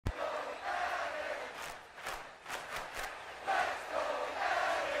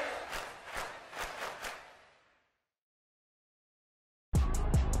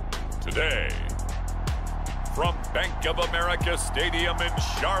Bank of America Stadium in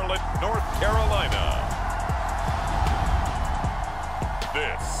Charlotte, North Carolina.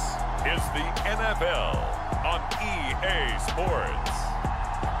 This is the NFL on EA Sports.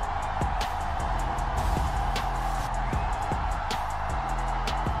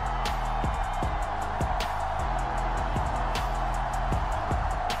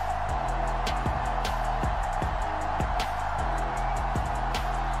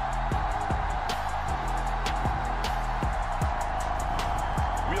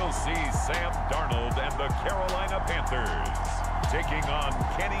 We'll see Sam Darnold and the Carolina Panthers taking on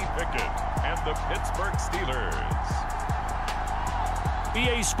Kenny Pickett and the Pittsburgh Steelers.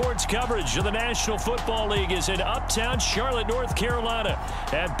 EA Sports coverage of the National Football League is in uptown Charlotte, North Carolina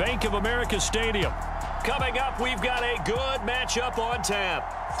at Bank of America Stadium. Coming up, we've got a good matchup on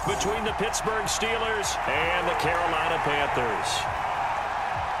tap between the Pittsburgh Steelers and the Carolina Panthers.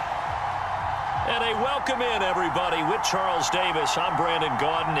 And a welcome in, everybody, with Charles Davis. I'm Brandon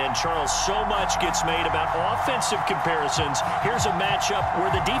Gaudin, and Charles, so much gets made about offensive comparisons. Here's a matchup where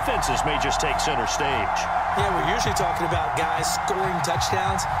the defenses may just take center stage. Yeah, we're usually talking about guys scoring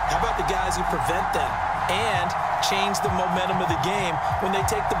touchdowns. How about the guys who prevent them and change the momentum of the game when they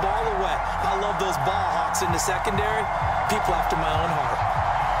take the ball away? I love those ball hawks in the secondary. People after my own heart.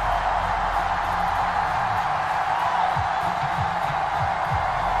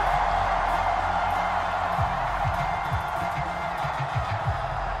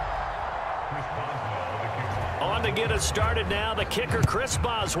 On to get us started now, the kicker, Chris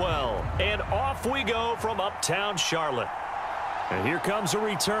Boswell. And off we go from uptown Charlotte. And here comes a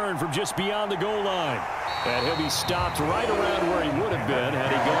return from just beyond the goal line. And he'll be stopped right around where he would have been had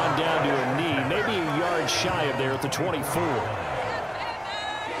he gone down to a knee, maybe a yard shy of there at the 24.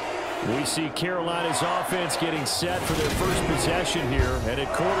 We see Carolina's offense getting set for their first possession here. And at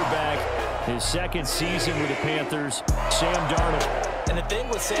quarterback, his second season with the Panthers, Sam Darnold. And the thing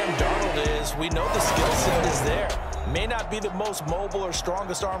with Sam Darnold is we know the skill set is there. May not be the most mobile or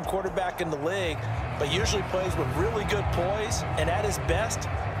strongest arm quarterback in the league, but usually plays with really good poise and at his best,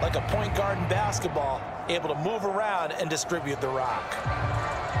 like a point guard in basketball, able to move around and distribute the rock.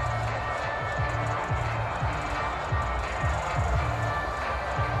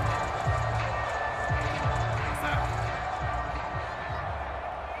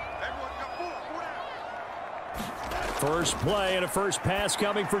 First play and a first pass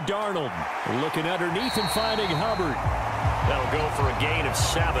coming for Darnold. Looking underneath and finding Hubbard. That'll go for a gain of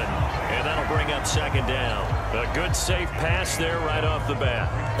 7, and that'll bring up second down. A good safe pass there right off the bat.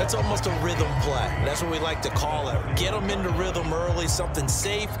 That's almost a rhythm play. That's what we like to call it. Get them into rhythm early, something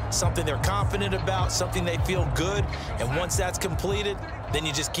safe, something they're confident about, something they feel good. And once that's completed, then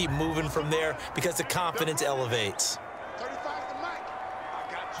you just keep moving from there because the confidence elevates.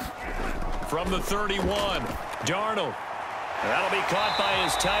 From the 31, Darnold. That'll be caught by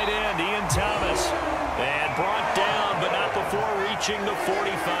his tight end, Ian Thomas. And brought down, but not before reaching the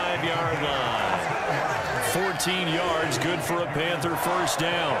 45-yard line. 14 yards, good for a Panther first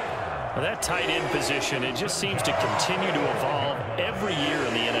down. Well, that tight end position, it just seems to continue to evolve every year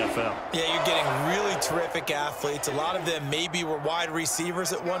in the NFL. Yeah, you're getting really terrific athletes. A lot of them maybe were wide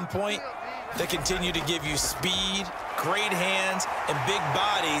receivers at one point. They continue to give you speed, great hands, and big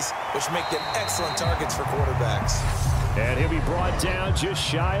bodies, which make them excellent targets for quarterbacks. And he'll be brought down just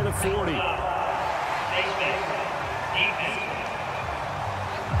shy of the 40.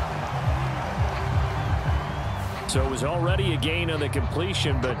 So it was already a gain on the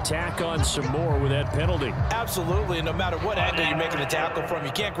completion, but tack on some more with that penalty. Absolutely, and no matter what angle you're making a tackle from,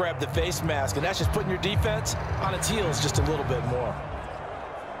 you can't grab the face mask, and that's just putting your defense on its heels just a little bit more.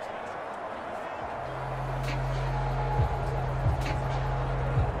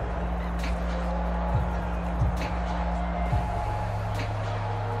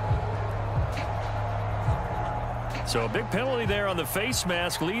 So a big penalty there on the face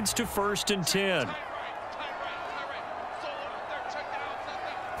mask leads to 1st and 10.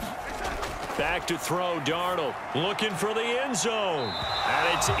 Back to throw, Darnold looking for the end zone.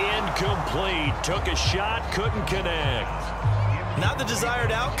 And it's incomplete. Took a shot, couldn't connect. Not the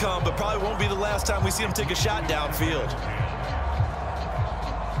desired outcome, but probably won't be the last time we see him take a shot downfield.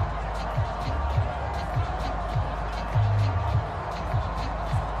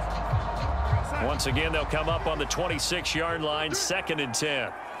 Once again, they'll come up on the 26-yard line, 2nd and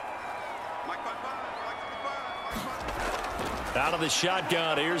 10. Out of the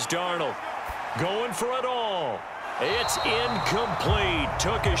shotgun, here's Darnold. Going for it all. It's incomplete.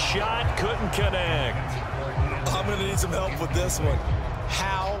 Took a shot, couldn't connect. I'm going to need some help with this one.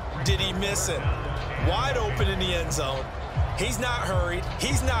 How did he miss it? Wide open in the end zone. He's not hurried.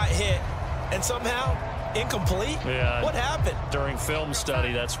 He's not hit. And somehow Incomplete? Yeah. What happened? During film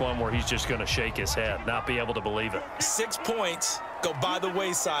study, that's one where he's just going to shake his head, not be able to believe it. 6 points go by the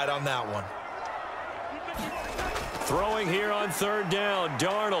wayside on that one. Throwing here on 3rd down,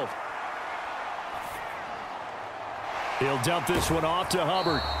 Darnold. He'll dump this one off to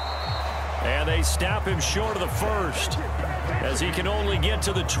Hubbard. And they stop him short of the first as he can only get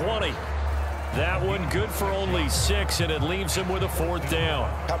to the 20. That one good for only 6, and it leaves him with a 4th down.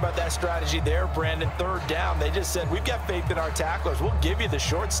 How about that strategy there, Brandon? 3rd down, they just said, we've got faith in our tacklers. We'll give you the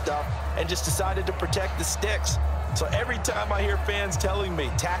short stuff, and just decided to protect the sticks. So every time I hear fans telling me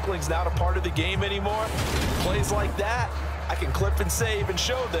tackling's not a part of the game anymore, plays like that, I can clip and save and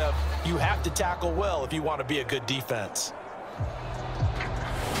show them you have to tackle well if you want to be a good defense.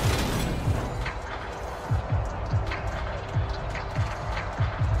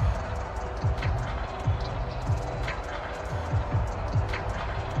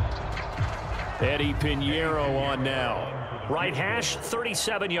 Eddie Pinheiro on now. Right hash,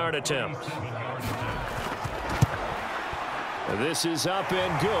 37-yard attempt. This is up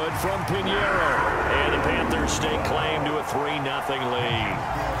and good from Pinheiro. And the Panthers stake claim to a 3-0 lead.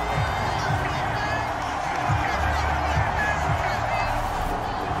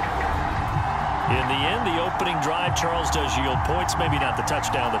 In the end, the opening drive, Charles, does yield points. Maybe not the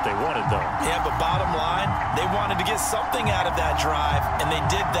touchdown that they wanted, though. Yeah, but bottom line, they wanted to get something out of that drive, and they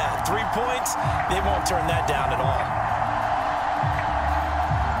did that. 3 points, they won't turn that down at all.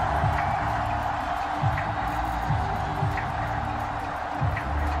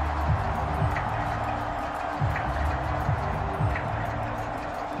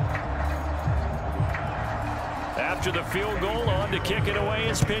 After the field goal, on to kick it away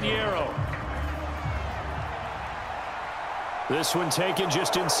is Pinheiro. This one taken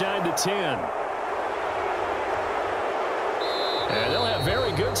just inside the 10. And they'll have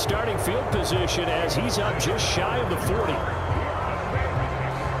very good starting field position as he's up just shy of the 40.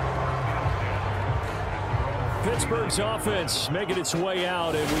 Pittsburgh's offense making its way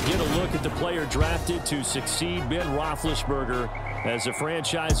out, and we get a look at the player drafted to succeed Ben Roethlisberger as the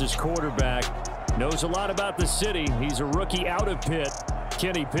franchise's quarterback. Knows a lot about the city. He's a rookie out of Pitt,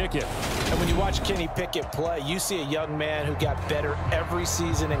 Kenny Pickett. And when you watch Kenny Pickett play, you see a young man who got better every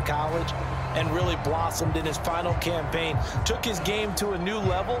season in college and really blossomed in his final campaign, took his game to a new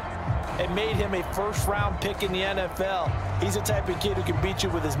level, and made him a first-round pick in the NFL. He's the type of kid who can beat you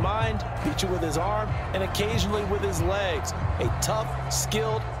with his mind, beat you with his arm, and occasionally with his legs. A tough,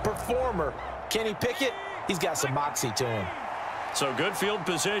 skilled performer. Kenny Pickett, he's got some moxie to him. So good field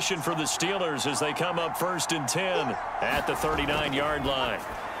position for the Steelers as they come up 1st and 10 at the 39-yard line.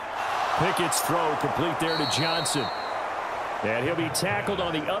 Pickett's throw complete there to Johnson. And he'll be tackled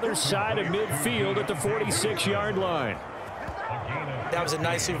on the other side of midfield at the 46-yard line. That was a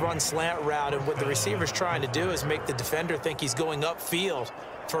nicely run slant route, and what the receiver's trying to do is make the defender think he's going upfield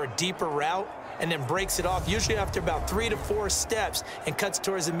for a deeper route, and then breaks it off, usually after about 3 to 4 steps, and cuts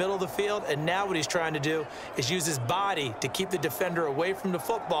towards the middle of the field. And now what he's trying to do is use his body to keep the defender away from the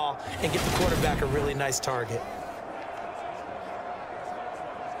football and get the quarterback a really nice target.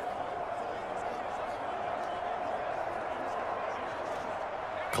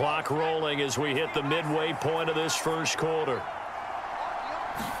 Clock rolling as we hit the midway point of this first quarter.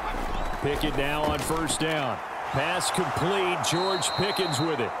 Pickett now on 1st down. Pass complete. George Pickens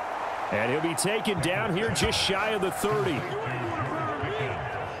with it. And he'll be taken down here just shy of the 30.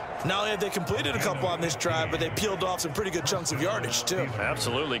 Not only have they completed a couple on this drive, but they peeled off some pretty good chunks of yardage, too.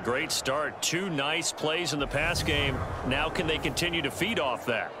 Absolutely. Great start. 2 nice plays in the pass game. Now can they continue to feed off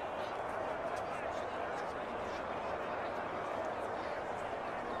that?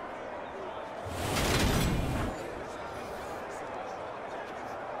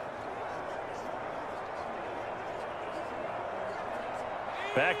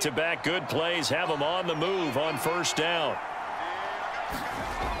 Back-to-back good plays have them on the move on 1st down.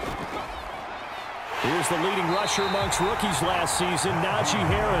 Here's the leading rusher amongst rookies last season, Najee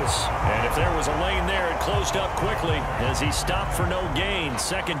Harris. And if there was a lane there, it closed up quickly as he stopped for no gain.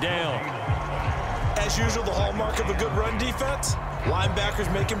 2nd down. As usual, the hallmark of a good run defense,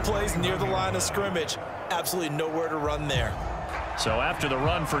 linebackers making plays near the line of scrimmage. Absolutely nowhere to run there. So after the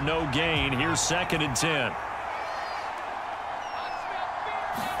run for no gain, here's 2nd and 10.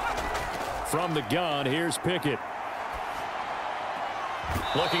 From the gun, here's Pickett.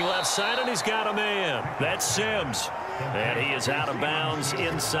 Looking left side, and he's got a man. That's Sims. And he is out of bounds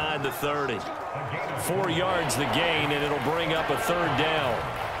inside the 30. 4 yards the gain, and it'll bring up a 3rd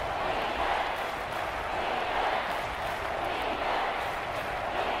down.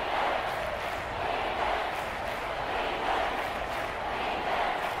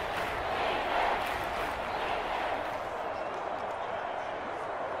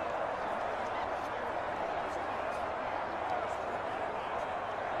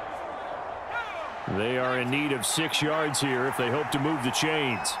 They are in need of 6 yards here if they hope to move the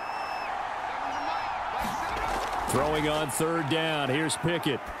chains. Throwing on 3rd down. Here's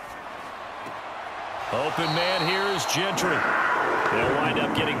Pickett. Open man here is Gentry. They'll wind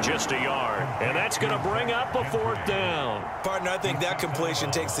up getting just a yard. And that's going to bring up a 4th down. Partner, I think that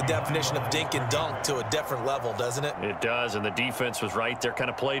completion takes the definition of dink and dunk to a different level, doesn't it? It does, and the defense was right there, kind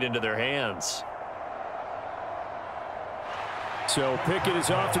of played into their hands. So Pickett is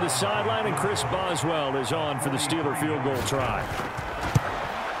off to the sideline, and Chris Boswell is on for the Steeler field goal try.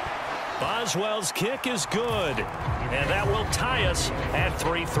 Boswell's kick is good, and that will tie us at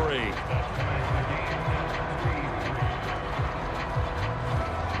 3-3.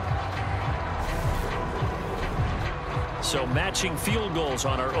 So matching field goals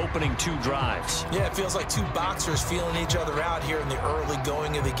on our opening 2 drives. Yeah, it feels like 2 boxers feeling each other out here in the early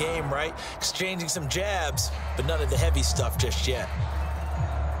going of the game, right? Exchanging some jabs, but none of the heavy stuff just yet.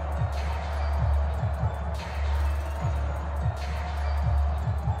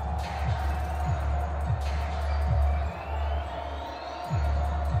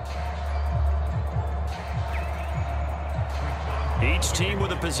 Each team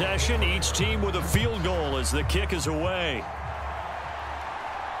with a possession, each team with a field goal as the kick is away.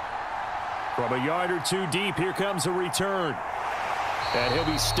 From a yard or 2 deep, here comes a return. And he'll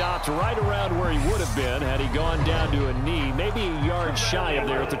be stopped right around where he would have been had he gone down to a knee, maybe a yard shy of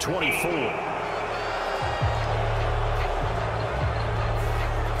there at the 24.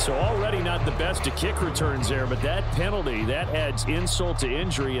 So already not the best to kick returns there, but that penalty, that adds insult to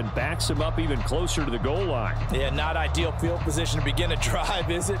injury and backs him up even closer to the goal line. Yeah, not ideal field position to begin a drive,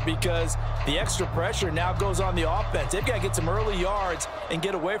 is it? Because the extra pressure now goes on the offense. They've got to get some early yards and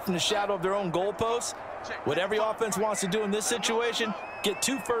get away from the shadow of their own goalposts. What every offense wants to do in this situation, get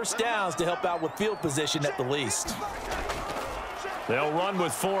 2 first downs to help out with field position at the least. They'll run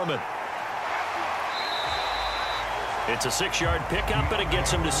with Foreman. It's a 6-yard pickup, and it gets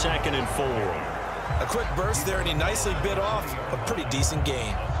him to 2nd and 4. A quick burst there, and he nicely bit off a pretty decent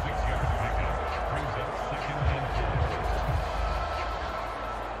gain.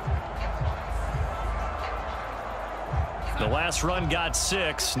 The last run got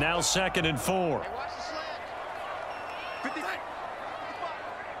 6, now 2nd and 4.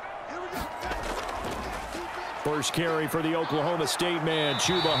 First carry for the Oklahoma State man,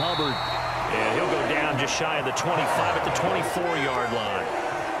 Chuba Hubbard. And he'll go down just shy of the 25 at the 24-yard line.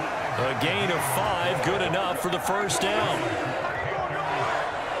 A gain of 5, good enough for the first down.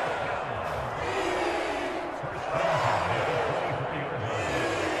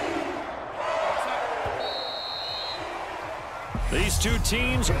 These 2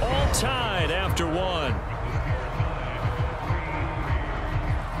 teams all tied after 1.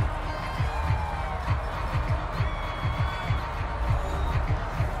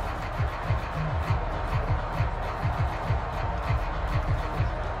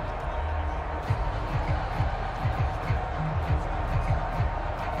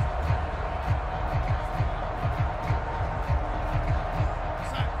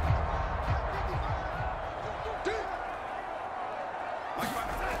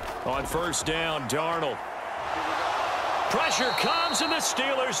 On first down, Darnold. Pressure comes, and the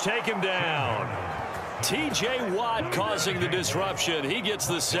Steelers take him down. T.J. Watt causing the disruption. He gets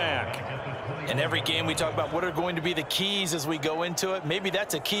the sack. In every game, we talk about what are going to be the keys as we go into it. Maybe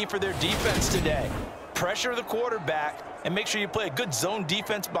that's a key for their defense today. Pressure the quarterback and make sure you play a good zone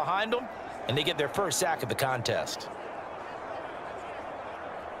defense behind them, and they get their first sack of the contest.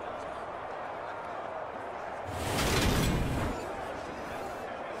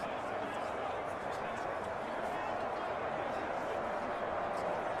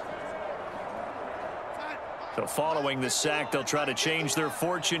 So following the sack, they'll try to change their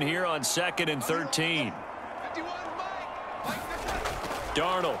fortune here on 2nd and 13.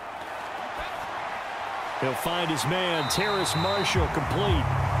 Darnold. He'll find his man, Terrace Marshall, complete.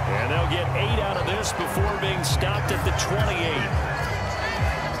 And they'll get 8 out of this before being stopped at the 28.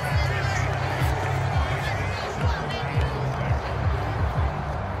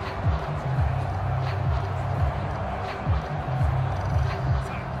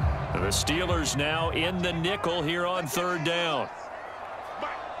 The Steelers now in the nickel here on 3rd down.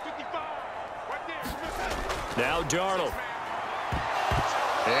 Now Darnold.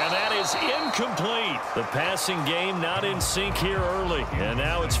 And that is incomplete. The passing game not in sync here early. And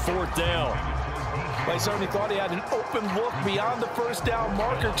now it's 4th down. Well, he certainly thought he had an open look beyond the first down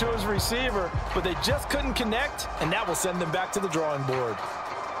marker to his receiver, but they just couldn't connect, and that will send them back to the drawing board.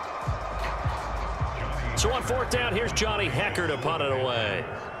 So on 4th down, here's Johnny Hecker to punt it away.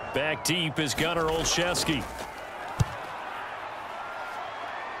 Back deep is Gunnar Olszewski.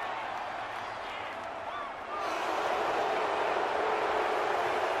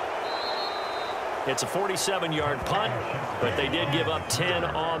 It's a 47-yard punt, but they did give up 10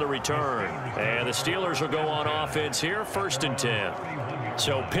 on the return. And the Steelers will go on offense here, 1st and 10.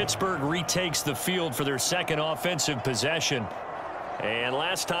 So Pittsburgh retakes the field for their second offensive possession. And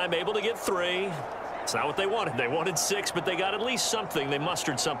last time able to get 3. It's not what they wanted. They wanted 6, but they got at least something. They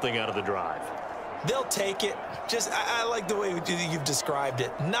mustered something out of the drive. They'll take it. I like the way you've described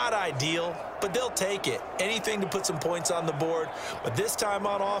it. Not ideal, but they'll take it. Anything to put some points on the board. But this time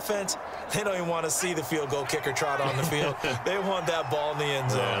on offense, they don't even want to see the field goal kicker trot on the field. They want that ball in the end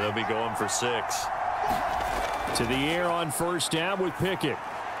zone. Yeah, they'll be going for 6. To the air on 1st down with Pickett.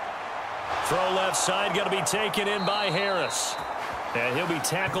 Throw left side, going to be taken in by Harris. And he'll be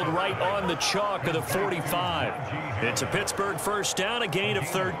tackled right on the chalk of the 45. It's a Pittsburgh 1st down, a gain of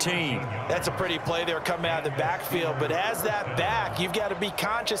 13. That's a pretty play there coming out of the backfield. But as that back, you've got to be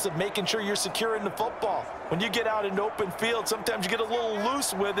conscious of making sure you're securing the football. When you get out in open field, sometimes you get a little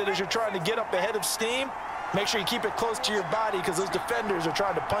loose with it as you're trying to get up ahead of steam. Make sure you keep it close to your body because those defenders are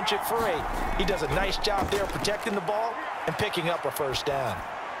trying to punch it free. He does a nice job there protecting the ball and picking up a 1st down.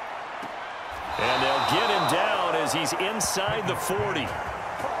 And they'll get him down as he's inside the 40.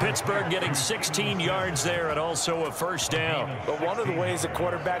 Pittsburgh getting 16 yards there and also a 1st down. But one of the ways that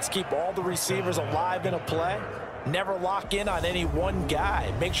quarterbacks keep all the receivers alive in a play, never lock in on any one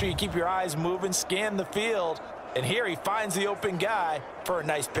guy. Make sure you keep your eyes moving, scan the field. And here he finds the open guy for a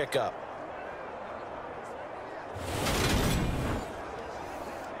nice pickup.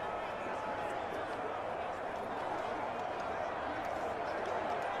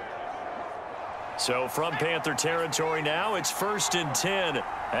 So from Panther territory now, it's 1st and 10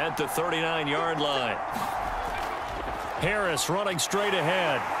 at the 39-yard line. Harris running straight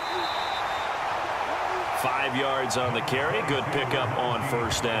ahead. 5 yards on the carry. Good pickup on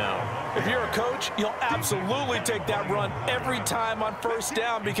 1st down. If you're a coach, you'll absolutely take that run every time on 1st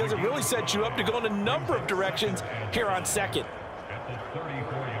down because it really sets you up to go in a number of directions here on 2nd.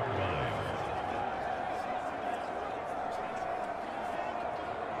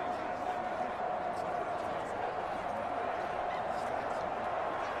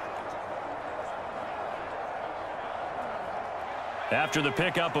 After the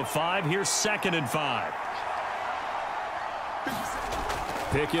pickup of 5, here's 2nd and 5.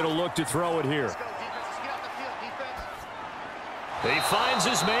 Pickett will look to throw it here. He finds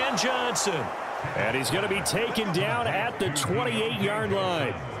his man Johnson. And he's going to be taken down at the 28-yard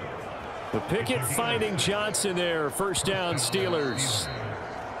line. The Pickett finding Johnson there. 1st down Steelers.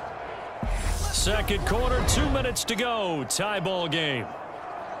 2nd quarter, 2 minutes to go. Tie ball game.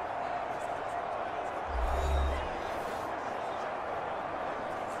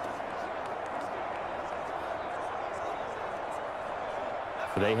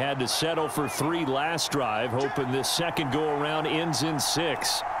 They had to settle for 3 last drive, hoping this second go-around ends in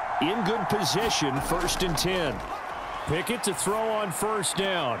 6. In good position, 1st and 10. Pickett to throw on 1st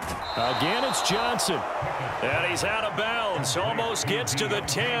down. Again, it's Johnson. And he's out of bounds. Almost gets to the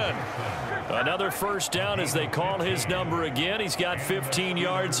 10. Another 1st down as they call his number again. He's got 15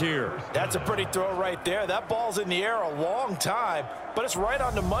 yards here. That's a pretty throw right there. That ball's in the air a long time, but it's right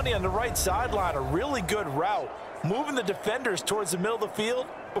on the money on the right sideline. A really good route. Moving the defenders towards the middle of the field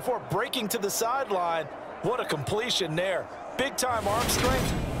before breaking to the sideline. What a completion there. Big-time arm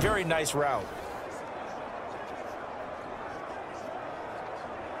strength. Very nice route.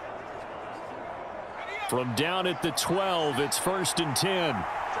 From down at the 12, it's 1st and 10.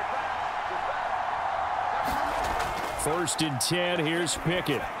 1st and 10, here's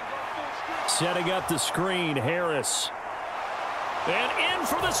Pickett. Setting up the screen, Harris. And in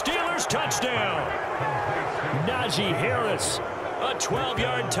for the Steelers, touchdown. Najee Harris, a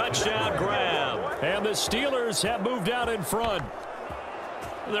 12-yard touchdown grab. And the Steelers have moved out in front.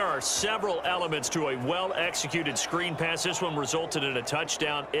 There are several elements to a well-executed screen pass. This one resulted in a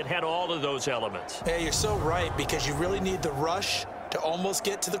touchdown. It had all of those elements. Hey, you're so right, because you really need the rush to almost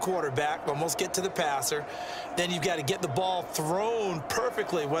get to the quarterback, almost get to the passer. Then you've got to get the ball thrown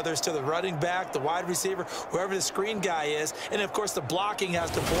perfectly, whether it's to the running back, the wide receiver, whoever the screen guy is. And, of course, the blocking has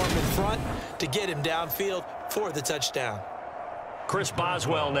to form in front to get him downfield for the touchdown. Chris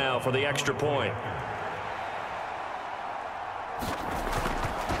Boswell now for the extra point.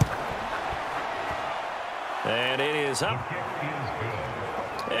 And it is up.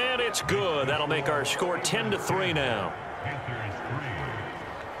 And it's good. That'll make our score 10-3 now.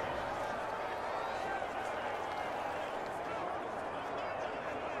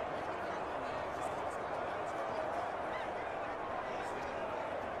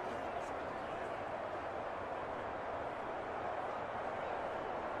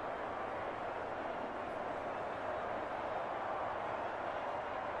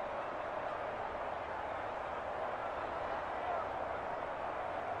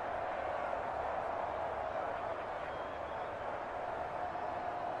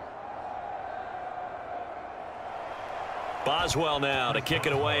 Boswell now to kick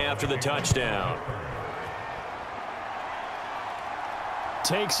it away after the touchdown.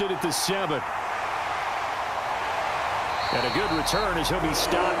 Takes it at the 7. And a good return as he'll be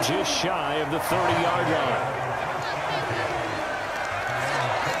stopped just shy of the 30-yard line.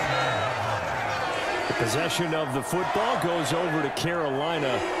 The possession of the football goes over to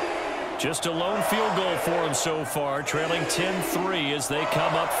Carolina. Just a lone field goal for him so far, trailing 10-3 as they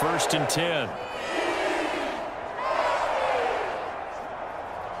come up 1st and 10.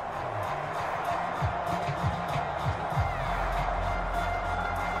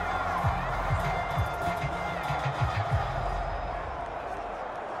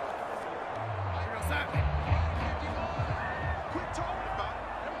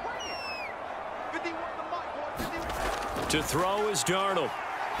 To throw is Darnold.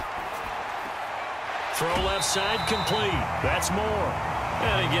 Throw left side complete. That's more.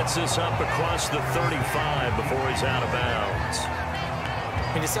 And he gets this up across the 35 before he's out of bounds.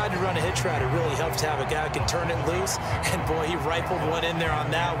 He decided to run a hitch route. It really helps to have a guy who can turn it loose. And, boy, he rifled one in there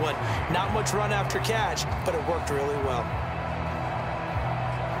on that one. Not much run after catch, but it worked really well.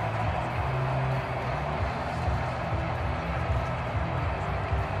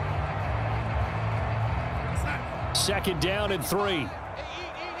 Second down and 3.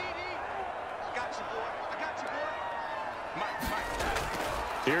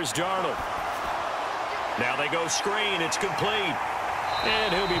 Here's Darnold. Now they go screen. It's complete.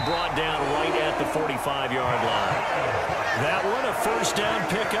 And he'll be brought down right at the 45-yard line. That one a first down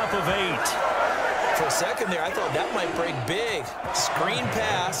pickup of 8. For a second there, I thought that might break big. Screen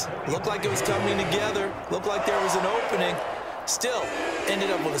pass. Looked like it was coming together. Looked like there was an opening. Still, ended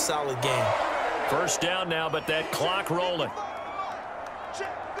up with a solid game. First down now, but that clock rolling.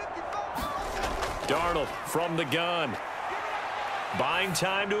 Darnold from the gun. Buying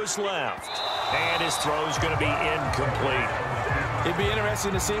time to his left. And his throw's going to be incomplete. It'd be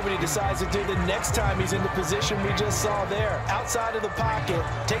interesting to see what he decides to do the next time he's in the position we just saw there. Outside of the pocket,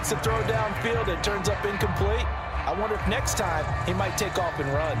 takes a throw downfield, it turns up incomplete. I wonder if next time he might take off and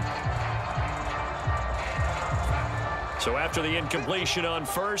run. So after the incompletion on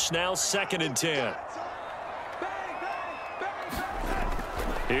first, now 2nd and 10.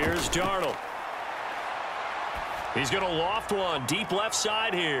 Here's Darnold. He's going to loft one deep left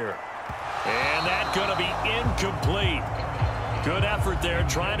side here. And that's going to be incomplete. Good effort there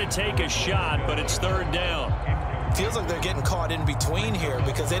trying to take a shot, but it's 3rd down. Feels like they're getting caught in between here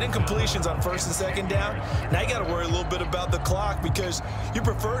because they did incompletions on 1st and 2nd down. Now you got to worry a little bit about the clock because you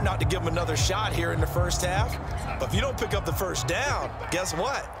prefer not to give them another shot here in the first half. But if you don't pick up the first down, guess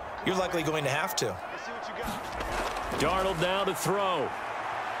what? You're likely going to have to. Darnold now to throw.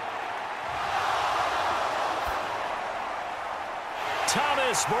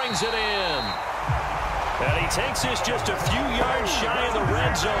 Thomas brings it in. And he takes this just a few yards shy of the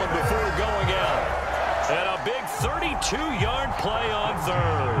red zone before going out. And a big 32-yard play on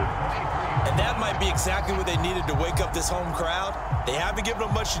 3rd. And that might be exactly what they needed to wake up this home crowd. They haven't given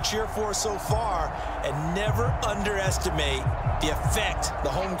them much to cheer for so far. And never underestimate the effect the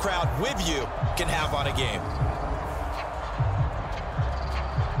home crowd with you can have on a game.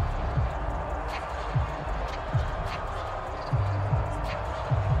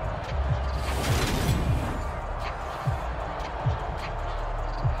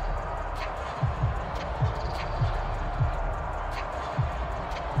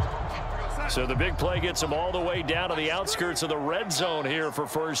 So the big play gets them all the way down to the outskirts of the red zone here for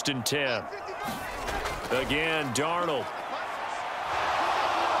 1st and 10. Again, Darnold.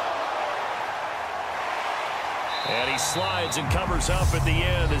 And he slides and covers up at the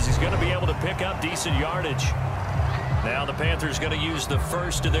end as he's going to be able to pick up decent yardage. Now the Panthers going to use the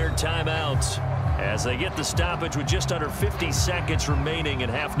first of their timeouts as they get the stoppage with just under 50 seconds remaining in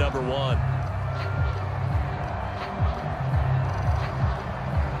half number 1.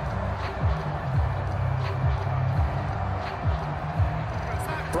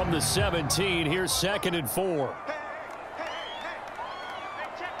 From the 17, here's 2nd and 4.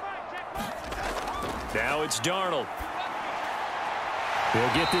 Now it's Darnold.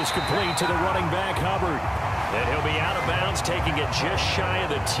 He'll get this complete to the running back, Hubbard. And he'll be out of bounds, taking it just shy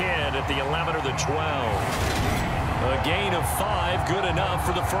of the 10 at the 11 or the 12. A gain of 5, good enough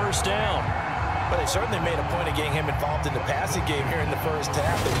for the first down. But they certainly made a point of getting him involved in the passing game here in the first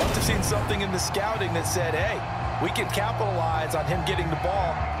half. They must have seen something in the scouting that said, hey, we can capitalize on him getting the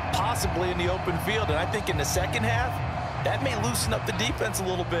ball, possibly in the open field. And I think in the second half, that may loosen up the defense a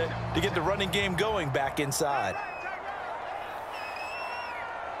little bit to get the running game going back inside.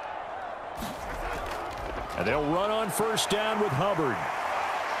 And they'll run on first down with Hubbard.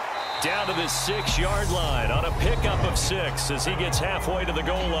 Down to the 6-yard line on a pickup of 6 as he gets halfway to the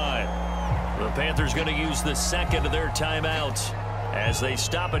goal line. The Panthers going to use the second of their timeouts as they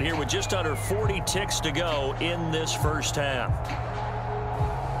stop it here with just under 40 ticks to go in this first half.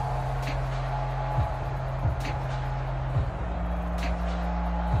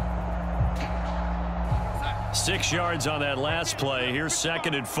 Six yards on that last play. Here's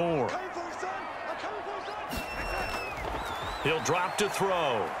 2nd and 4. He'll drop to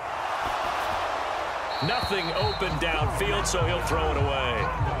throw. Nothing open downfield, so he'll throw it away.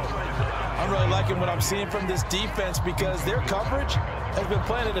 I'm really liking what I'm seeing from this defense because their coverage has been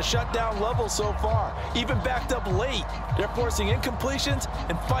playing at a shutdown level so far. Even backed up late, they're forcing incompletions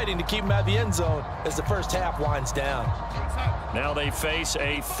and fighting to keep them out of the end zone as the first half winds down. Now they face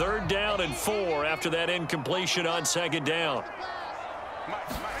a 3rd down and 4 after that incompletion on 2nd down.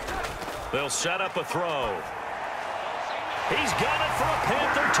 They'll set up a throw. He's got it for a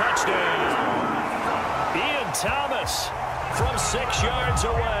Panther touchdown. Ian Thomas from 6 yards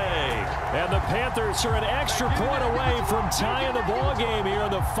away. And the Panthers are an extra point away from tying the ball game here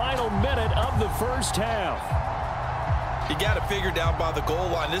in the final minute of the first half. You got to figure down by the goal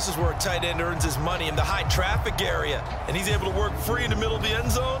line. This is where a tight end earns his money in the high traffic area. And he's able to work free in the middle of the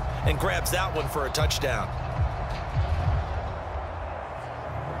end zone and grabs that one for a touchdown.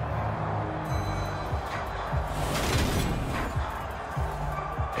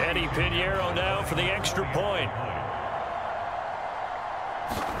 Eddie Pinheiro now for the extra point.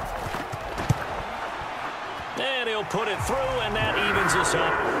 And he'll put it through, and that evens us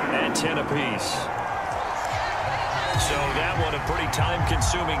up at 10 apiece. So that one a pretty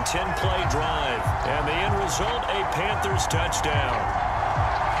time-consuming 10-play drive. And the end result, a Panthers touchdown.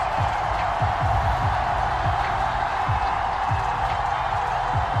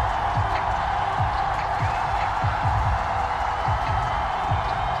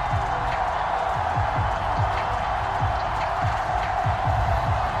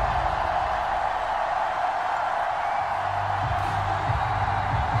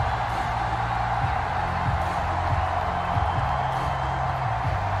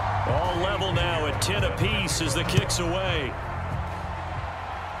 Now at 10 apiece as the kick's away.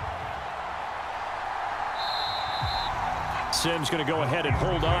 Sims going to go ahead and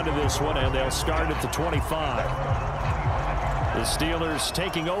hold on to this one, and they'll start at the 25. The Steelers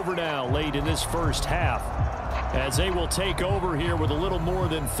taking over now late in this first half as they will take over here with a little more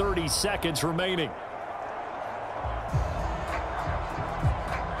than 30 seconds remaining.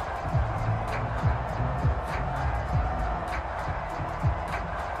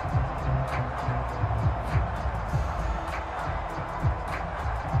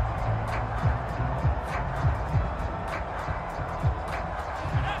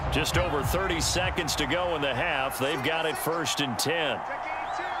 Just over 30 seconds to go in the half. They've got it 1st and 10.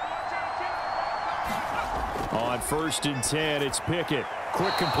 On 1st and 10, it's Pickett.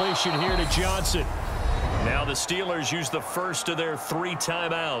 Quick completion here to Johnson. Now the Steelers use the first of their 3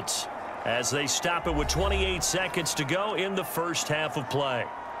 timeouts as they stop it with 28 seconds to go in the first half of play.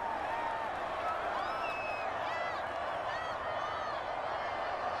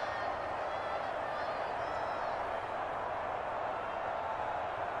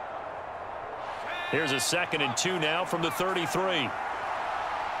 Here's a 2nd and 2 now from the 33.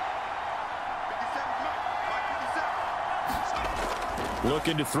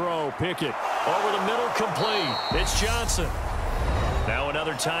 Looking to throw. Pickett over the middle, complete. It's Johnson. Now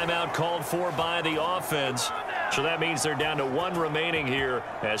another timeout called for by the offense. So that means they're down to 1 remaining here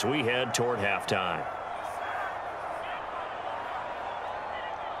as we head toward halftime.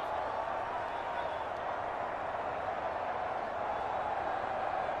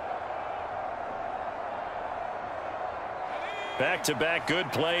 Back-to-back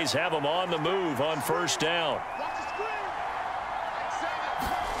good plays have them on the move on 1st down.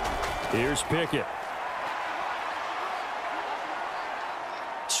 Here's Pickett.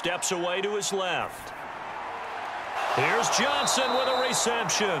 Steps away to his left. Here's Johnson with a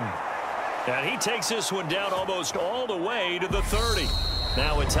reception. And he takes this one down almost all the way to the 30.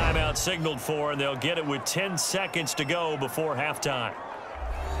 Now a timeout signaled for, and they'll get it with 10 seconds to go before halftime.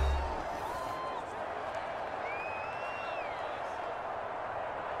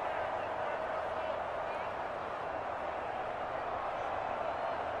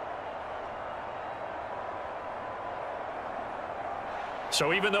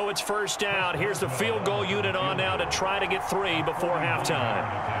 So even though it's 1st down, here's the field goal unit on now to try to get 3 before halftime.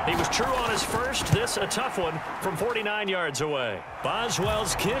 He was true on his first. This a tough one from 49 yards away.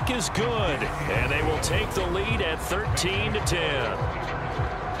 Boswell's kick is good, and they will take the lead at 13-10.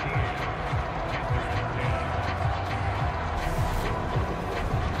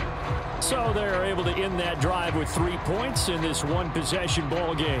 So they're able to end that drive with 3 points in this one-possession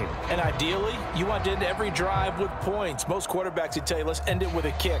ball game. And ideally, you want to end every drive with points. Most quarterbacks would tell you, let's end it with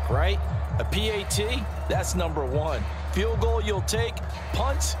a kick, right? A PAT, that's number one. Field goal you'll take.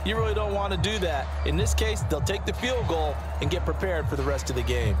 Punts, you really don't want to do that. In this case, they'll take the field goal and get prepared for the rest of the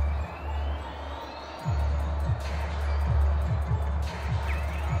game.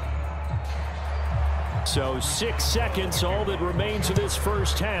 So 6 seconds, all that remains of this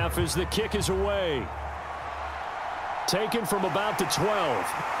first half as the kick is away. Taken from about the 12.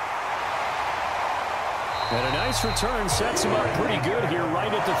 And a nice return sets him up pretty good here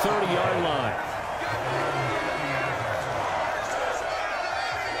right at the 30-yard line.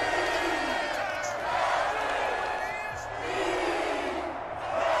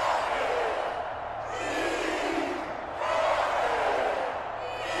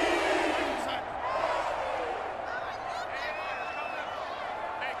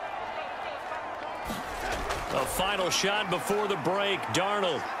 A final shot before the break.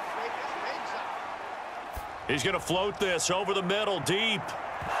 Darnold. He's going to float this over the middle, deep.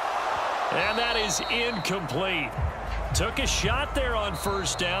 And that is incomplete. Took a shot there on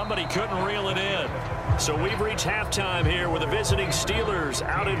first down, but he couldn't reel it in. So we've reached halftime here with the visiting Steelers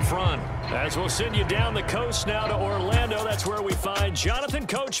out in front. As we'll send you down the coast now to Orlando, that's where we find Jonathan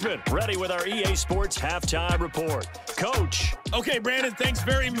Coachman, ready with our EA Sports Halftime Report. Coach. Okay, Brandon, thanks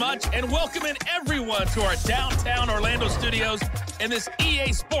very much, and welcome in everyone to our downtown Orlando studios and this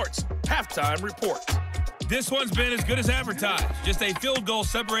EA Sports Halftime Report. This one's been as good as advertised. Just a field goal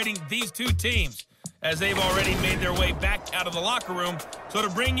separating these two teams, as they've already made their way back out of the locker room. So to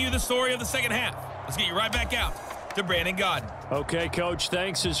bring you the story of the second half, let's get you right back out to Brandon Godden. Okay, Coach,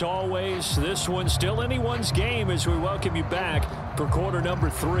 thanks as always. This one's still anyone's game as we welcome you back for quarter number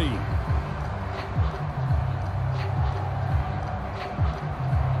 3.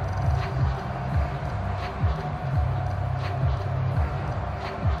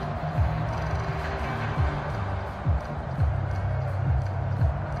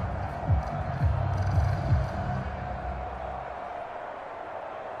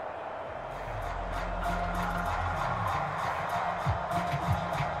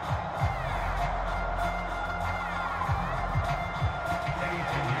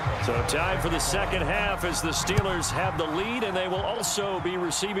 So time for the second half as the Steelers have the lead, and they will also be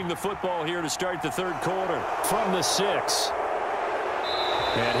receiving the football here to start the third quarter from the 6.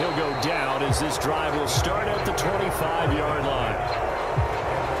 And he'll go down as this drive will start at the 25-yard line.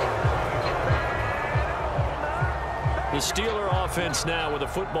 The Steeler offense now with a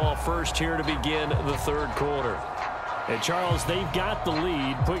football first here to begin the third quarter. And Charles, they've got the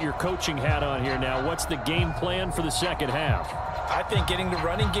lead. Put your coaching hat on here now. What's the game plan for the second half? I think getting the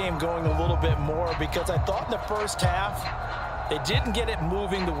running game going a little bit more, because I thought in the first half they didn't get it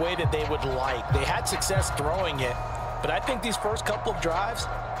moving the way that they would like. They had success throwing it, but I think these first couple of drives,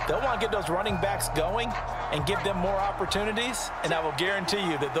 they'll want to get those running backs going and give them more opportunities, and I will guarantee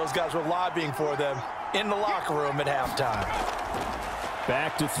you that those guys were lobbying for them in the locker room at halftime.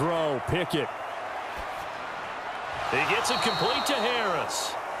 Back to throw, Pickett. He gets it complete to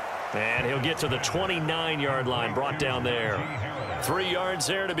Harris. And he'll get to the 29-yard line, brought down there. 3 yards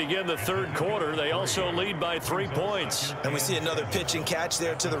there to begin the third quarter. They also lead by 3 points. And we see another pitch and catch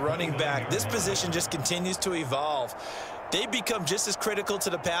there to the running back. This position just continues to evolve. They become just as critical to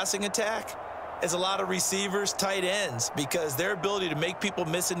the passing attack as a lot of receivers, tight ends, because their ability to make people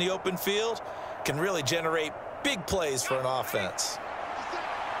miss in the open field can really generate big plays for an offense.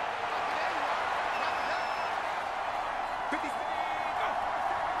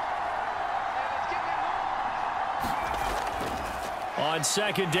 On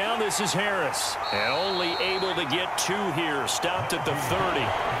second down, this is Harris. And only able to get 2 here. Stopped at the 30.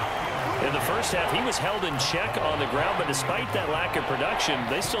 In the first half, he was held in check on the ground, but despite that lack of production,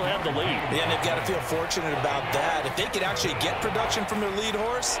 they still have the lead. Yeah, and they've got to feel fortunate about that. If they could actually get production from their lead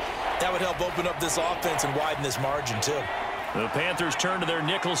horse, that would help open up this offense and widen this margin, too. The Panthers turn to their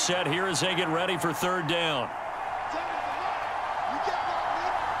nickel set here as they get ready for third down.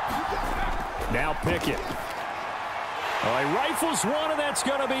 Now Pickett. Oh, he rifles one, and that's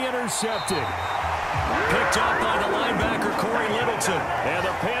going to be intercepted. Picked up by the linebacker, Corey Littleton. And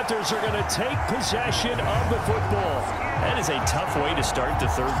the Panthers are going to take possession of the football. That is a tough way to start the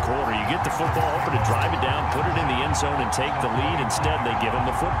third quarter. You get the football, hoping to drive it down, put it in the end zone, and take the lead. Instead, they give them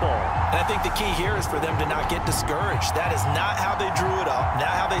the football. And I think the key here is for them to not get discouraged. That is not how they drew it up,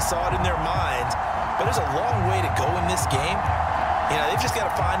 not how they saw it in their minds. But there's a long way to go in this game. You know, they've just got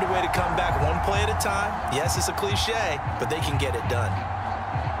to find a way to come back one play at a time. Yes, it's a cliche, but they can get it done.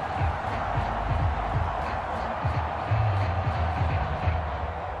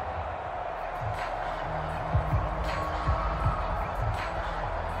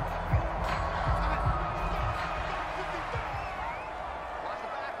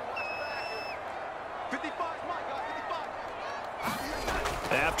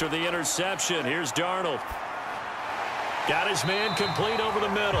 After the interception, here's Darnold. Got his man complete over the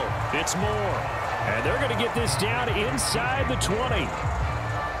middle. It's Moore. And they're going to get this down inside the 20.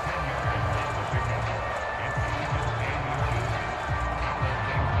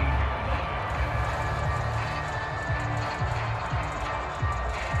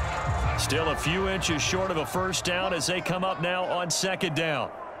 Still a few inches short of a first down as they come up now on second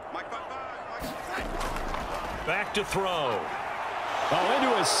down. Back to throw. Oh,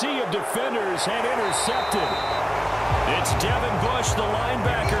 into a sea of defenders and intercepted. It's Devin Bush, the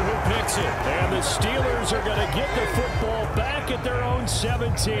linebacker, who picks it. And the Steelers are going to get the football back at their own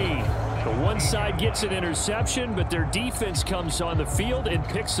 17. The one side gets an interception, but their defense comes on the field and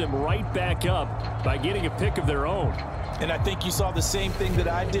picks them right back up by getting a pick of their own. And I think you saw the same thing that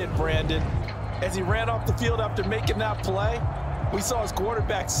I did, Brandon. As he ran off the field after making that play, we saw his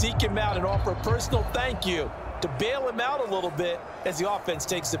quarterback seek him out and offer a personal thank you to bail him out a little bit as the offense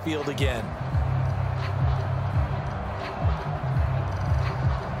takes the field again.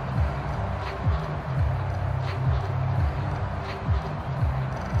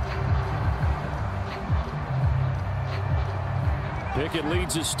 Pickett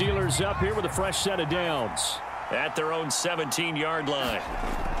leads the Steelers up here with a fresh set of downs at their own 17-yard line.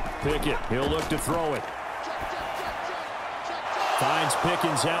 Pickett, he'll look to throw it. Finds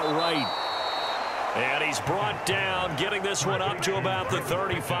Pickens outright. And he's brought down, getting this one up to about the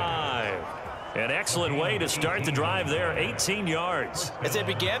 35. An excellent way to start the drive there, 18 yards. As they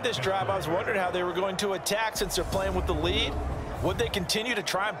began this drive, I was wondering how they were going to attack since they're playing with the lead. Would they continue to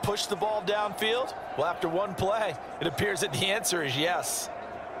try and push the ball downfield? Well, after one play, it appears that the answer is yes.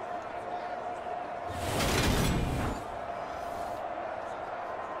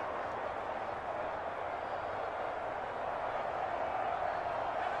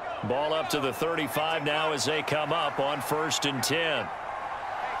 Ball up to the 35 now as they come up on 1st and 10.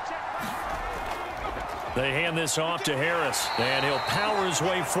 They hand this off to Harris, and he'll power his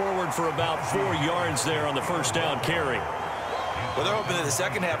way forward for about 4 yards there on the first down carry. Well, they're hoping that the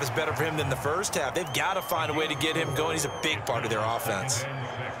second half is better for him than the first half. They've got to find a way to get him going. He's a big part of their offense.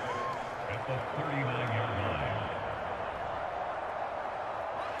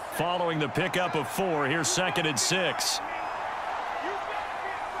 Following the pickup of 4, here's 2nd and 6.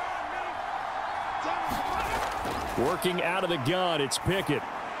 Working out of the gun, it's Pickett.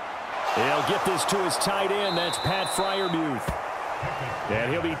 He'll get this to his tight end. That's Pat Freiermuth.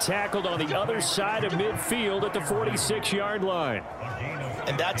 And he'll be tackled on the other side of midfield at the 46-yard line.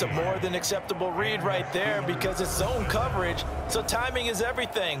 And that's a more than acceptable read right there because it's zone coverage, so timing is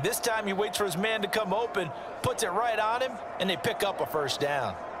everything. This time he waits for his man to come open, puts it right on him, and they pick up a first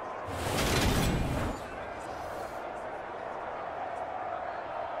down.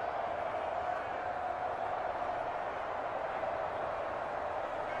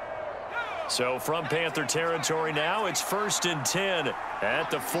 So from Panther territory now, it's 1st and 10 at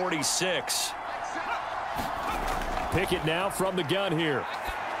the 46. Pickett now from the gun here.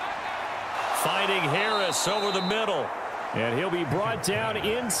 Finding Harris over the middle. And he'll be brought down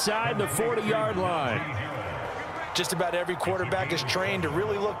inside the 40-yard line. Just about every quarterback is trained to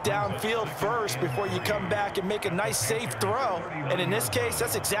really look downfield first before you come back and make a nice, safe throw. And in this case,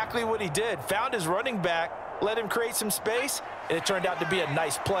 that's exactly what he did. Found his running back, let him create some space, and it turned out to be a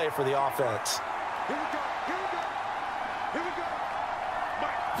nice play for the offense.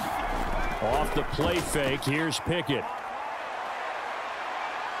 Off the play fake, here's Pickett.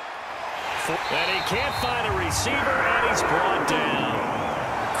 And he can't find a receiver, and he's brought down.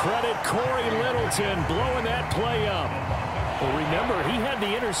 Credit Corey Littleton blowing that play up. Well, remember, he had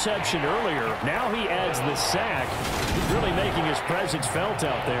the interception earlier. Now he adds the sack. He's really making his presence felt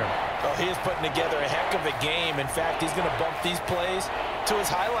out there. Oh, he is putting together a heck of a game. In fact, he's going to bump these plays to his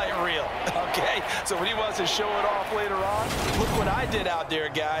highlight reel. Okay, so when he wants to show it off later on, look what I did out there,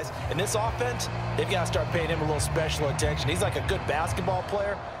 guys. And this offense, they've got to start paying him a little special attention. He's like a good basketball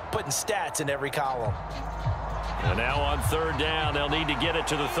player, putting stats in every column. And now on 3rd down, they'll need to get it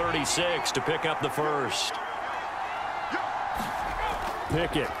to the 36 to pick up the first.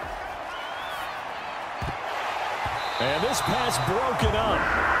 Pickett. And this pass broken up.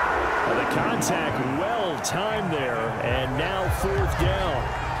 The contact well timed there, and now 4th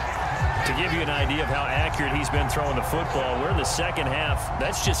down. To give you an idea of how accurate he's been throwing the football, we're in the second half.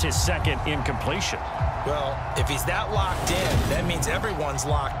 That's just his second incompletion. Well, if he's that locked in, that means everyone's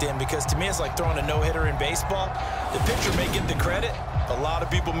locked in, because to me it's like throwing a no-hitter in baseball. The pitcher may get the credit, a lot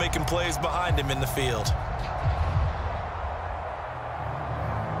of people making plays behind him in the field.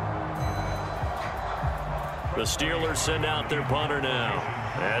 The Steelers send out their punter now.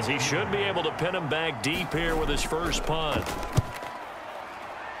 as he should be able to pin him back deep here with his first punt.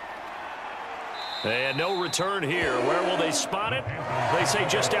 And no return here. Where will they spot it? They say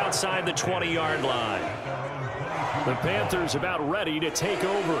just outside the 20-yard line. The Panthers about ready to take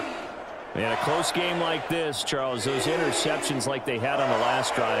over. And a close game like this, Charles, those interceptions like they had on the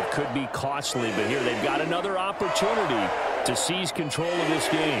last drive could be costly. But here they've got another opportunity to seize control of this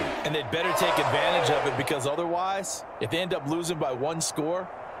game. And they'd better take advantage of it, because otherwise, if they end up losing by one score,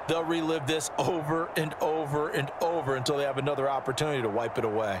 they'll relive this over and over and over until they have another opportunity to wipe it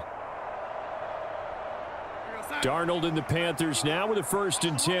away. Darnold and the Panthers now with a 1st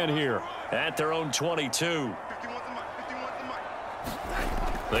and 10 here at their own 22.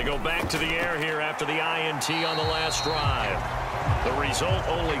 They go back to the air here after the INT on the last drive. The result,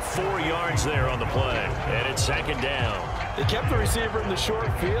 only 4 yards there on the play, and it's 2nd down. They kept the receiver in the short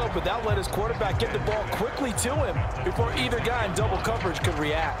field, but that let his quarterback get the ball quickly to him before either guy in double coverage could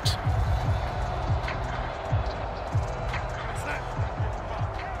react.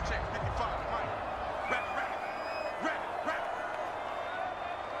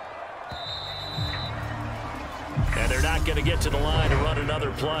 Going to get to the line to run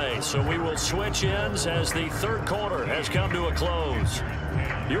another play, so we will switch ends as the 3rd quarter has come to a close.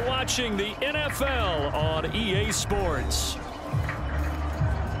 You're watching the NFL on EA Sports.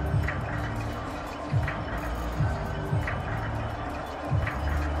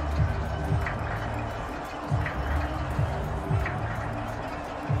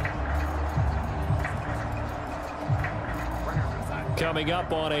 Coming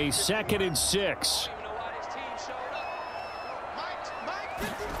up on a 2nd and 6.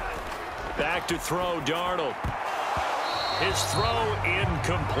 Back to throw, Darnold. His throw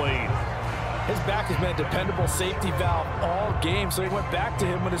incomplete. His back has been a dependable safety valve all game, so he went back to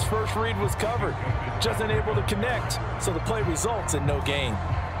him when his first read was covered. Just unable to connect, so the play results in no gain.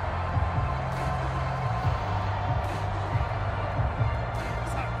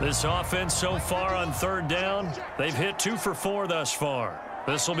 This offense so far on 3rd down, they've hit 2 for 4 thus far.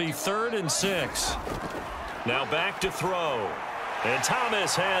 This will be 3rd and 6. Now back to throw. And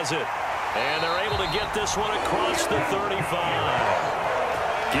Thomas has it. And they're able to get this one across the 35.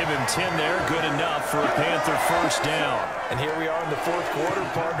 Give him 10 there. Good enough for a Panther 1st down. And here we are in the 4th quarter,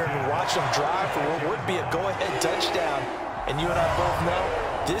 partner, and watch them drive for what would be a go-ahead touchdown. And you and I both know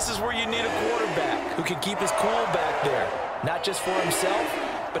this is where you need a quarterback who can keep his cool back there. Not just for himself,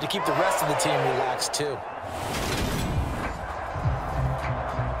 but to keep the rest of the team relaxed too.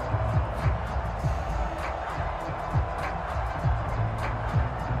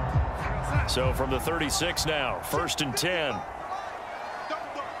 So from the 36 now, 1st and 10.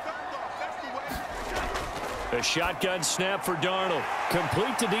 A shotgun snap for Darnold.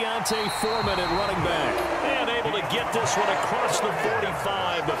 Complete to Deontay Foreman at running back. And able to get this one across the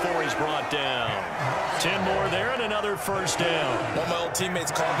 45 before he's brought down. 10 more there and another 1st down. One of my old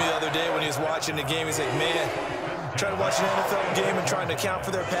teammates called me the other day when he was watching the game. He's like, man, trying to watch an NFL game and trying to account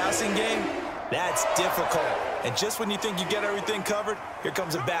for their passing game? That's difficult. And just when you think you get everything covered, here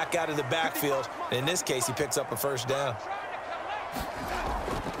comes a back out of the backfield. And in this case, he picks up a 1st down.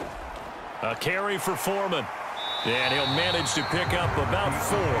 A carry for Foreman. And he'll manage to pick up about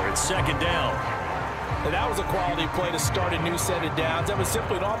 4. It's 2nd down. And that was a quality play to start a new set of downs. That was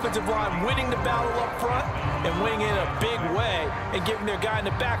simply an offensive line winning the battle up front and winning in a big way and giving their guy in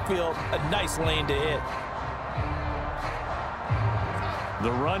the backfield a nice lane to hit.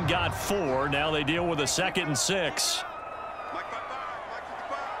 The run got 4. Now they deal with a 2nd and 6.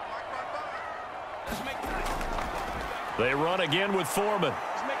 They run again with Foreman.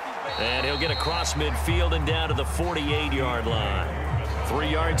 And he'll get across midfield and down to the 48-yard line. 3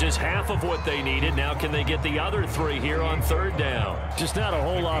 yards is half of what they needed. Now can they get the other 3 here on 3rd down? Just not a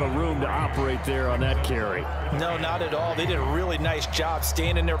whole lot of room to operate there on that carry. No, not at all. They did a really nice job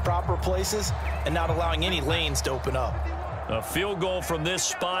staying in their proper places and not allowing any lanes to open up. A field goal from this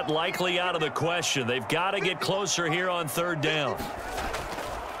spot likely out of the question. They've got to get closer here on 3rd down.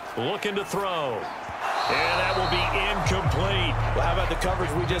 Looking to throw. And that will be incomplete. Well, how about the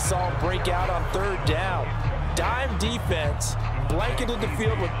coverage we just saw break out on 3rd down? Dime defense, blanketed the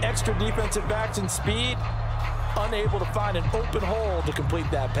field with extra defensive backs and speed, unable to find an open hole to complete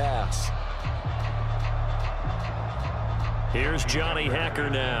that pass. Here's Johnny Hacker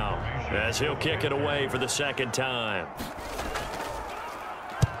now as he'll kick it away for the 2nd time.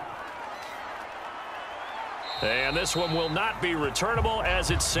 And this one will not be returnable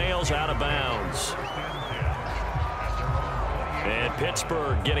as it sails out of bounds. And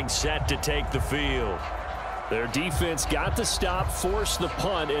Pittsburgh getting set to take the field. Their defense got the stop, forced the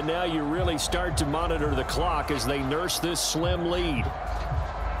punt, and now you really start to monitor the clock as they nurse this slim lead.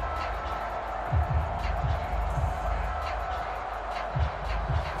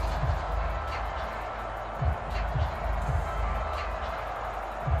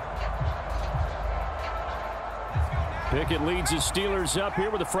 Pickett leads his Steelers up here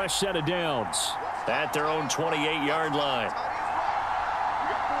with a fresh set of downs at their own 28-yard line.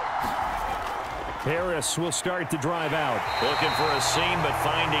 Harris will start the drive out. Looking for a seam, but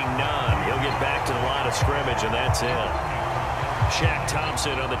finding none. He'll get back to the line of scrimmage, and that's it. Shaq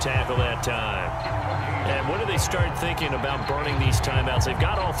Thompson on the tackle that time. And when do they start thinking about burning these timeouts? They've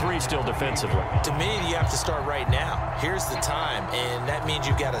got all three still defensively. To me, you have to start right now. Here's the time, and that means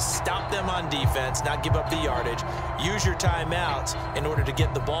you've got to stop them on defense, not give up the yardage, use your timeouts in order to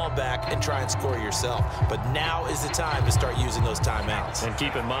get the ball back and try and score yourself. But now is the time to start using those timeouts. And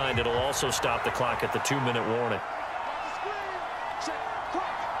keep in mind, it'll also stop the clock at the 2-minute warning.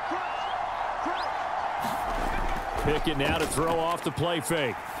 Pickett now to throw off the play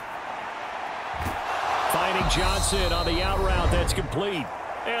fake. Finding Johnson on the out route. That's complete.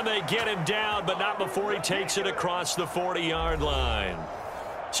 And they get him down, but not before he takes it across the 40-yard line.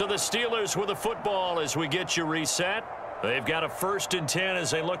 So the Steelers with the football as we get you reset. They've got a 1st and 10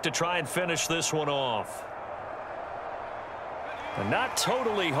 as they look to try and finish this one off. And not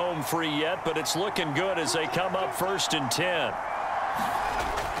totally home free yet, but it's looking good as they come up 1st and 10.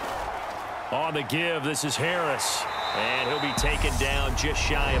 On the give, this is Harris. And he'll be taken down just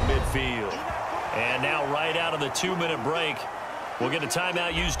shy of midfield. And now right out of the 2-minute break, we'll get a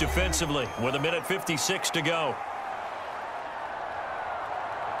timeout used defensively with 1:56 to go.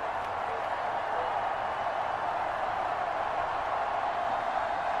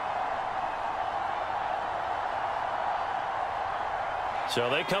 So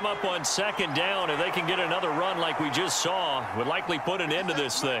they come up on 2nd down, and they can get another run like we just saw. Would likely put an end to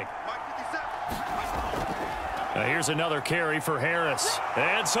this thing. Now here's another carry for Harris.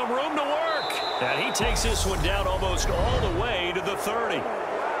 And some room to work. And he takes this one down almost all the way to the 30.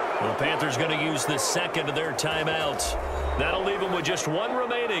 The Panthers going to use the 2nd of their timeouts. That'll leave them with just 1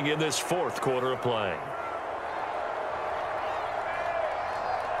 remaining in this 4th quarter of play.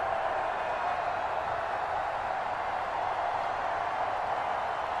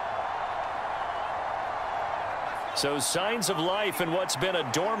 So signs of life in what's been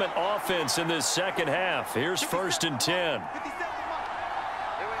a dormant offense in this 2nd half. Here's 1st and 10.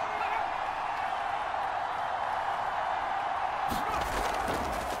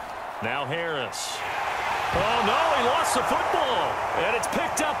 Now Harris. Oh, no, he lost the football. And it's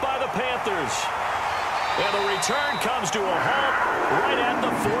picked up by the Panthers. And the return comes to a halt right at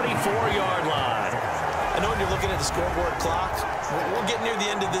the 44-yard line. I know when you're looking at the scoreboard clock, we're getting near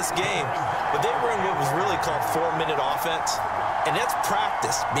the end of this game, but they were in what was really called 4-minute offense, and that's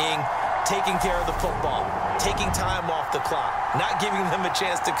practice, being taking care of the football, taking time off the clock, not giving them a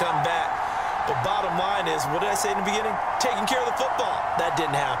chance to come back. But bottom line is, what did I say in the beginning? Taking care of the football. That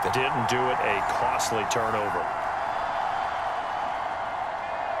didn't happen. Didn't do it. A costly turnover.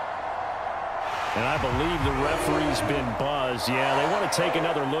 And I believe the referee's been buzzed. Yeah, they want to take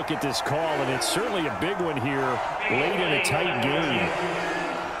another look at this call, and it's certainly a big one here late in a tight game.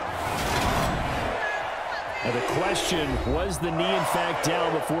 Now the question, was the knee in fact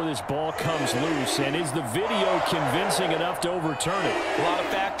down before this ball comes loose? And is the video convincing enough to overturn it? A lot of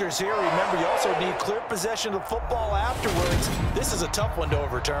factors here. Remember, you also need clear possession of football afterwards. This is a tough one to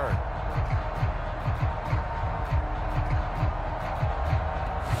overturn.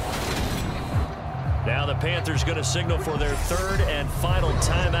 Now the Panthers going to signal for their 3rd and final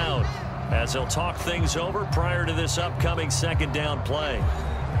timeout as they'll talk things over prior to this upcoming 2nd down play.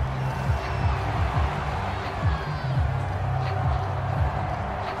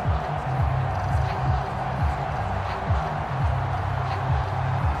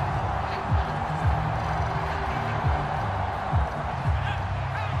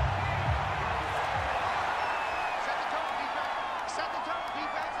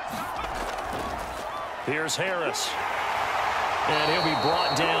 Here's Harris. And he'll be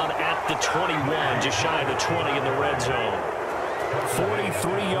brought down at the 21, just shy of the 20 in the red zone.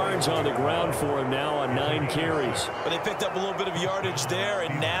 43 yards on the ground for him now on 9 carries. But they picked up a little bit of yardage there,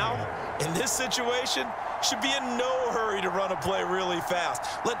 and now, in this situation, should be in no hurry to run a play really fast.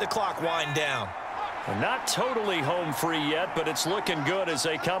 Let the clock wind down. And not totally home free yet, but it's looking good as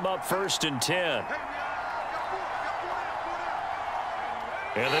they come up 1st and 10.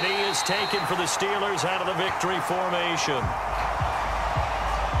 And the knee is taken for the Steelers out of the victory formation.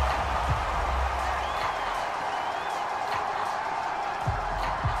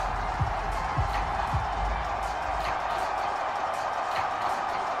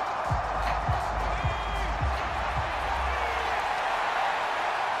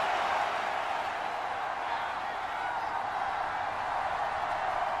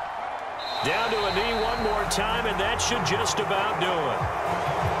 Down to a knee one more time, and that should just about do it.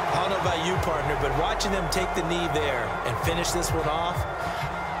 I'll know about you, partner, but watching them take the knee there and finish this one off,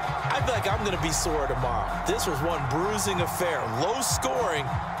 I feel like I'm going to be sore tomorrow. This was one bruising affair. Low scoring,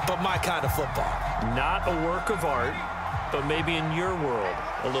 but my kind of football. Not a work of art, but maybe in your world,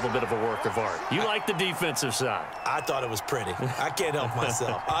 a little bit of a work of art. You like the defensive side. I thought it was pretty. I can't help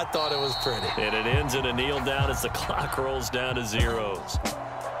myself. I thought it was pretty. And it ends in a kneel down as the clock rolls down to zeros.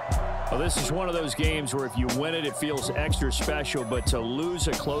 Well, this is one of those games where if you win it, it feels extra special. But to lose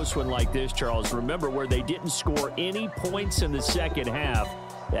a close one like this, Charles, remember where they didn't score any points in the second half,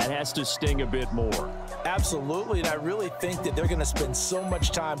 that has to sting a bit more. Absolutely, and I really think that they're going to spend so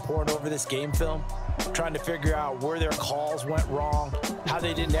much time poring over this game film, trying to figure out where their calls went wrong, how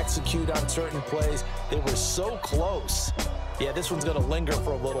they didn't execute on certain plays. They were so close. Yeah, this one's going to linger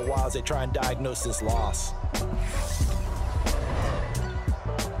for a little while as they try and diagnose this loss.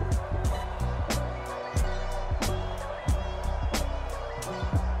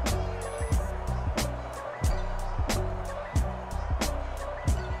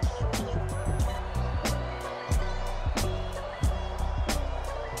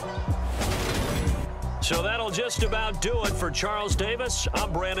 So that'll just about do it for Charles Davis.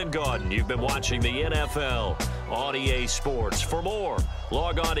 I'm Brandon Gaudin. You've been watching the NFL on EA Sports. For more,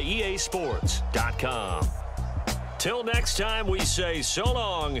 log on to easports.com. Till next time, we say so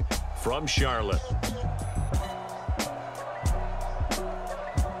long from Charlotte.